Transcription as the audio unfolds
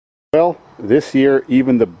Well, this year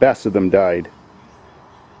even the best of them died.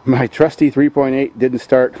 My trusty 3.8 didn't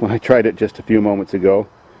start when I tried it just a few moments ago,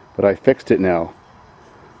 but I fixed it now.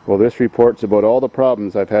 Well, this report's about all the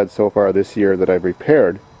problems I've had so far this year that I've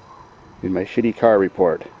repaired in my shitty car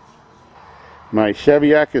report. My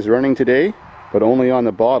Cheviac is running today, but only on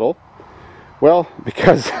the bottle. Well,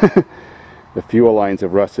 because the fuel lines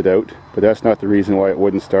have rusted out, but that's not the reason why it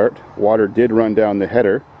wouldn't start. Water did run down the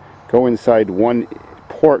header, go inside one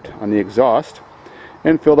port on the exhaust,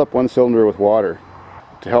 and filled up one cylinder with water.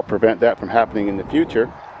 To help prevent that from happening in the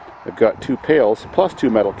future, I've got two pails plus two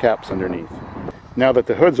metal caps underneath. Now that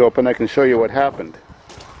the hood's open, I can show you what happened.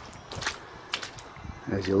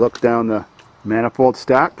 As you look down the manifold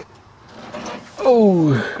stack,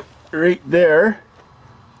 oh, right there,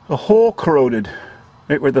 a hole corroded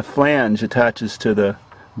right where the flange attaches to the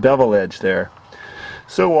bevel edge there.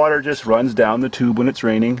 So water just runs down the tube when it's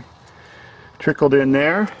raining, trickled in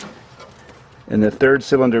there, and the third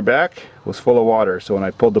cylinder back was full of water. So when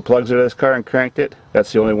I pulled the plugs out of this car and cranked it,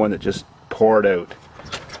 that's the only one that just poured out.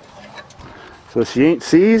 So she ain't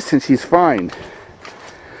seized and she's fine.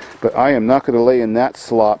 But I am not going to lay in that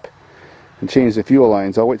slop and change the fuel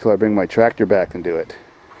lines. I'll wait till I bring my tractor back and do it.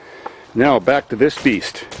 Now back to this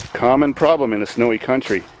beast. Common problem in a snowy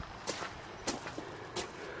country.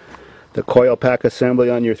 The coil pack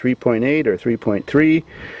assembly on your 3.8 or 3.3,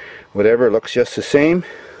 whatever, looks just the same.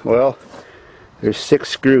 Well, there's 6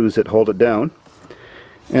 screws that hold it down,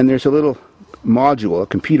 and there's a little module, a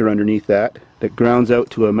computer underneath that grounds out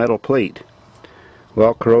to a metal plate.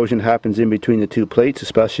 Well, corrosion happens in between the two plates,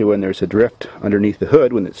 especially when there's a drift underneath the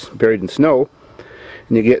hood when it's buried in snow,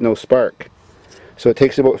 and you get no spark. So it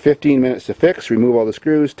takes about 15 minutes to fix. Remove all the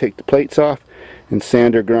screws, take the plates off, and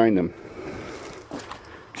sand or grind them.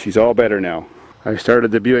 She's all better now. I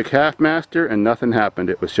started the Buick Halfmaster and nothing happened.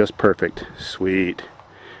 It was just perfect. Sweet.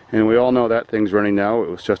 And we all know that thing's running now. It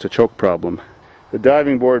was just a choke problem. The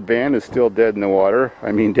diving board band is still dead in the water.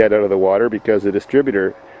 I mean dead out of the water, because the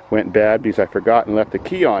distributor went bad because I forgot and left the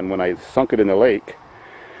key on when I sunk it in the lake.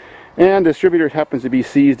 And the distributor happens to be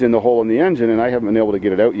seized in the hole in the engine, and I haven't been able to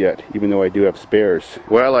get it out yet, even though I do have spares.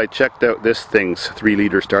 Well, I checked out this thing's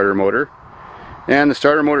 3-liter starter motor, and the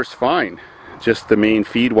starter motor's fine. Just the main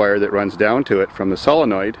feed wire that runs down to it from the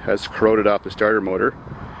solenoid has corroded off the starter motor.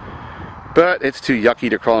 But it's too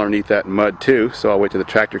yucky to crawl underneath that mud too, so I'll wait till the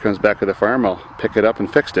tractor comes back to the farm. I'll pick it up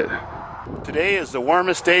and fix it. Today is the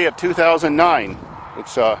warmest day of 2009.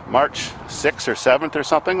 It's March 6th or 7th or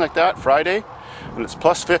something like that, Friday. And it's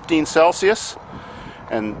plus 15 Celsius,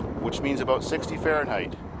 and which means about 60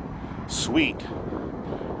 Fahrenheit. Sweet.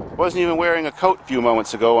 Wasn't even wearing a coat a few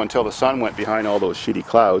moments ago until the sun went behind all those shitty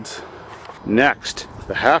clouds. Next,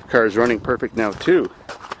 the half car is running perfect now too.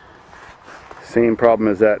 Same problem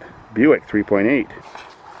as that Buick 3.8.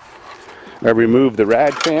 I removed the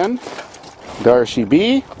rad fan, the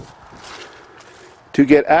RCB, to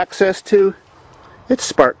get access to its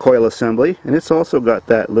spark coil assembly, and it's also got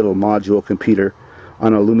that little module computer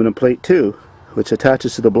on an aluminum plate too, which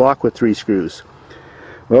attaches to the block with 3 screws.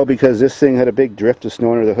 Well, because this thing had a big drift of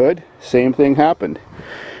snow under the hood, same thing happened.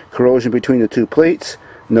 Corrosion between the 2 plates,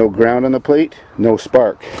 no ground on the plate, no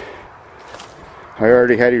spark. I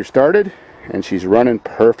already had her started, and she's running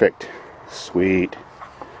perfect. Sweet.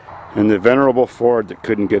 And the venerable Ford that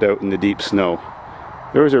couldn't get out in the deep snow.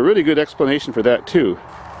 There was a really good explanation for that too.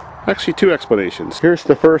 Actually, 2 explanations. Here's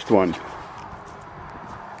the first one.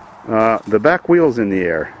 The back wheel's in the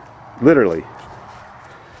air. Literally.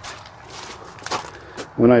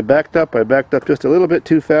 When I backed up just a little bit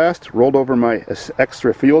too fast, rolled over my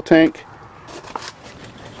extra fuel tank,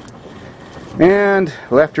 and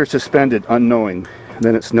left her suspended unknowing. And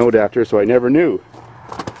then it snowed after, so I never knew.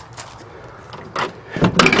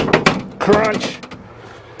 Crunch!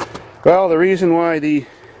 Well, the reason why the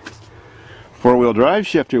 4-wheel drive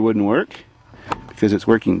shifter wouldn't work, because it's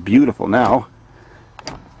working beautiful now,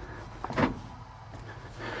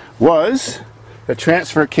 was the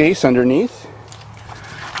transfer case underneath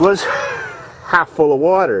was half full of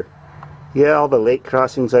water. Yeah, all the lake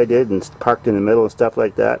crossings I did and parked in the middle and stuff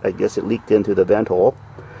like that, I guess it leaked into the vent hole.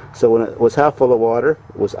 So when it was half full of water,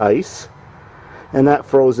 it was ice, and that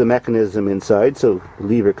froze the mechanism inside, so the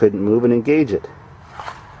lever couldn't move and engage it.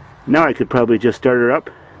 Now I could probably just start her up,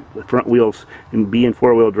 the front wheels and be in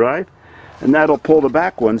 4-wheel drive, and that'll pull the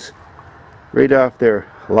back ones right off their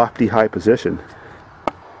lofty high position.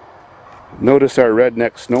 Notice our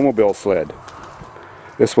redneck snowmobile sled.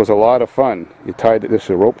 This was a lot of fun. There's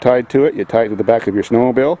a rope tied to it, you tie it to the back of your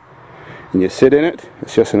snowmobile, and you sit in it.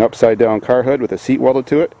 It's just an upside down car hood with a seat welded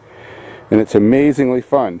to it, and it's amazingly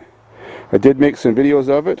fun. I did make some videos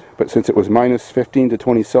of it, but since it was minus 15 to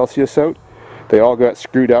 20 Celsius out, they all got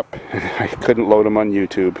screwed up and I couldn't load them on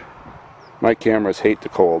YouTube. My cameras hate the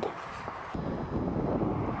cold.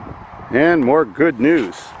 And more good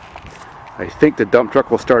news. I think the dump truck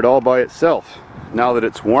will start all by itself. Now that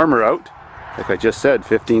it's warmer out, like I just said,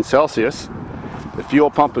 15 Celsius, the fuel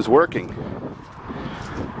pump is working.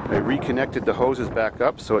 I reconnected the hoses back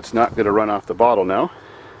up so it's not going to run off the bottle now.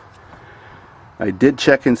 I did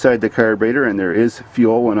check inside the carburetor and there is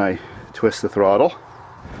fuel when I twist the throttle.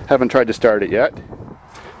 Haven't tried to start it yet.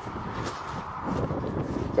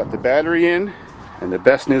 Got the battery in, and the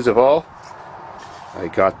best news of all, I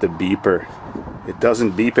got the beeper. It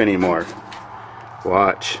doesn't beep anymore.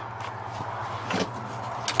 Watch.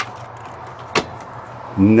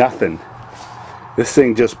 Nothing. This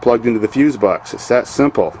thing just plugged into the fuse box. It's that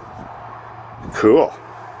simple. Cool.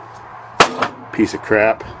 Piece of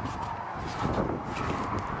crap.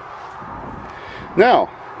 Now,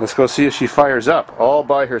 let's go see if she fires up all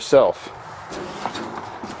by herself.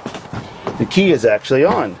 The key is actually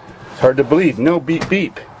on. It's hard to believe. No beep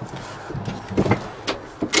beep.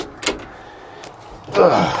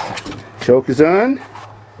 Choke is on.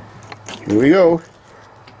 Here we go.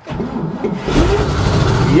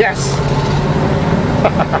 Yes!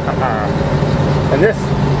 And this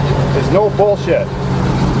is no bullshit.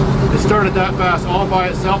 It started that fast all by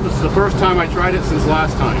itself. This is the first time I tried it since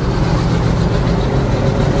last time.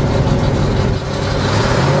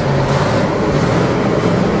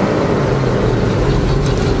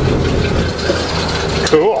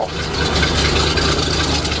 Cool.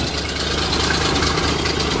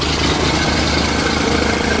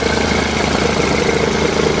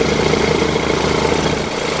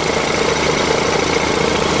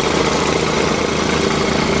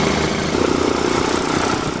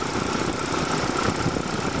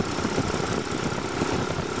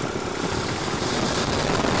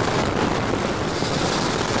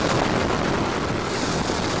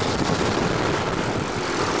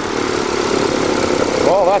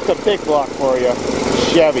 Well, that's a big block for you.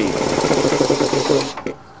 Chevy.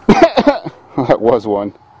 That was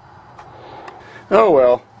one. Oh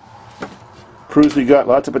well. Proves we got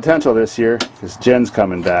lots of potential this year, because Jen's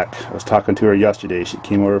coming back. I was talking to her yesterday. She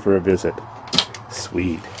came over for a visit.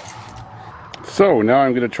 Sweet. So now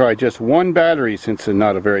I'm going to try just one battery since it's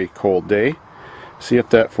not a very cold day. See if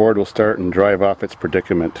that Ford will start and drive off its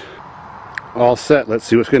predicament. All set. Let's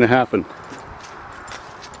see what's going to happen.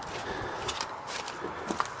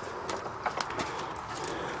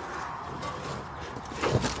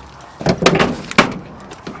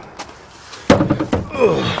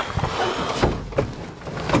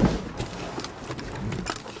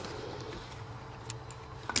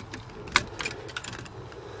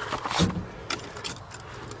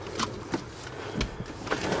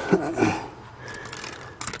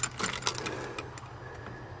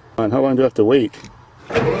 How long do I have to wait?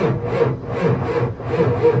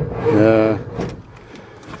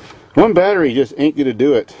 One battery just ain't gonna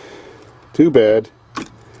do it. Too bad.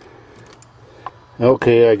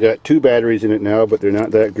 Okay, I got two batteries in it now, but they're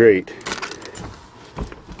not that great.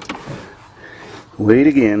 Wait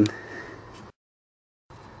again.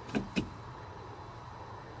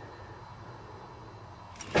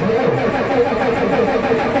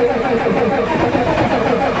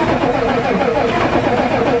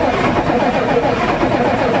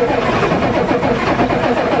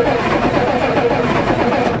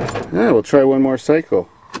 We'll try one more cycle.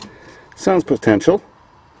 Sounds potential.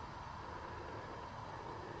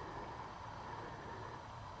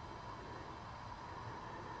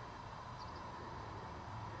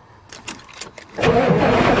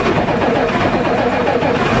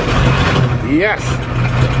 Yes!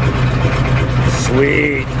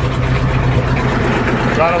 Sweet!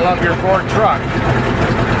 Gotta love your Ford truck.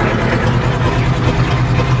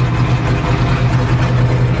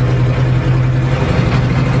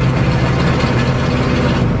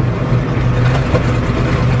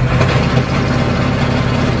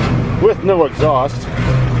 With no exhaust.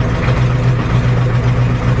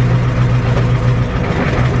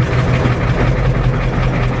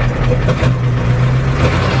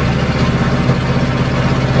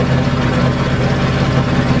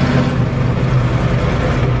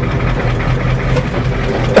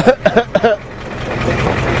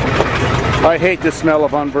 I hate the smell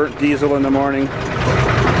of unburnt diesel in the morning.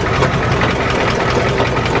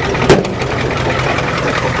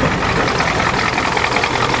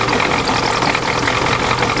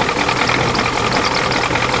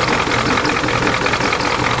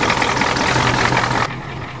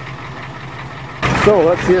 So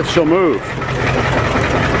let's see if she'll move.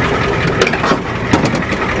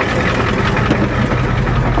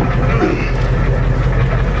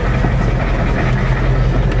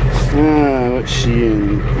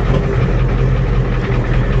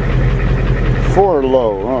 or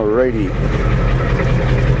low? Alrighty.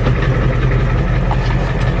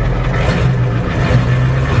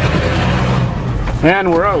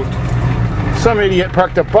 And we're out. Some idiot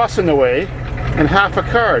parked a bus in the way and half a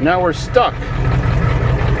car. Now we're stuck.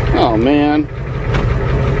 Oh man.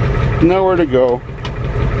 Nowhere to go.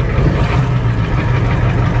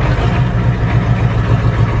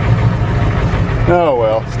 Oh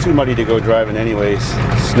well, it's too muddy to go driving anyways.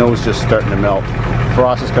 Snow's just starting to melt.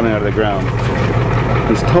 Frost is coming out of the ground.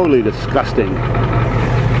 It's totally disgusting.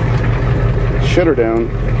 Shut her down.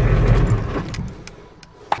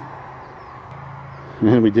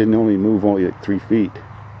 And we didn't only move only like 3 feet.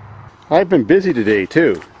 I've been busy today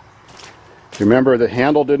too. Remember the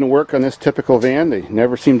handle didn't work on this typical van? They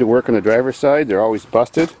never seem to work on the driver's side. They're always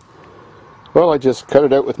busted. Well, I just cut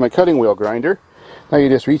it out with my cutting wheel grinder. Now you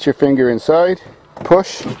just reach your finger inside,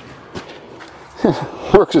 push.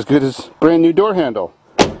 Works as good as brand new door handle.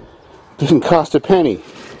 Doesn't cost a penny.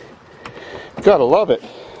 Gotta love it.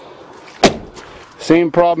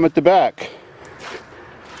 Same problem at the back.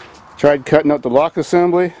 Tried cutting out the lock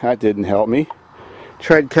assembly. That didn't help me.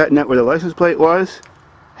 Tried cutting out where the license plate was.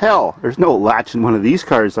 Hell, there's no latch in one of these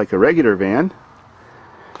cars like a regular van.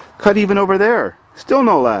 Cut even over there. Still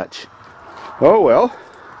no latch. Oh well.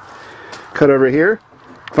 Cut over here.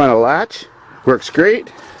 Found a latch. Works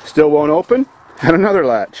great. Still won't open. Had another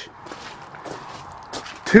latch.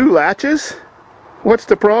 2 latches? What's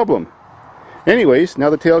the problem? Anyways, now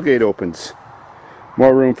the tailgate opens.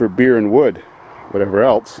 More room for beer and wood. Whatever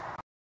else.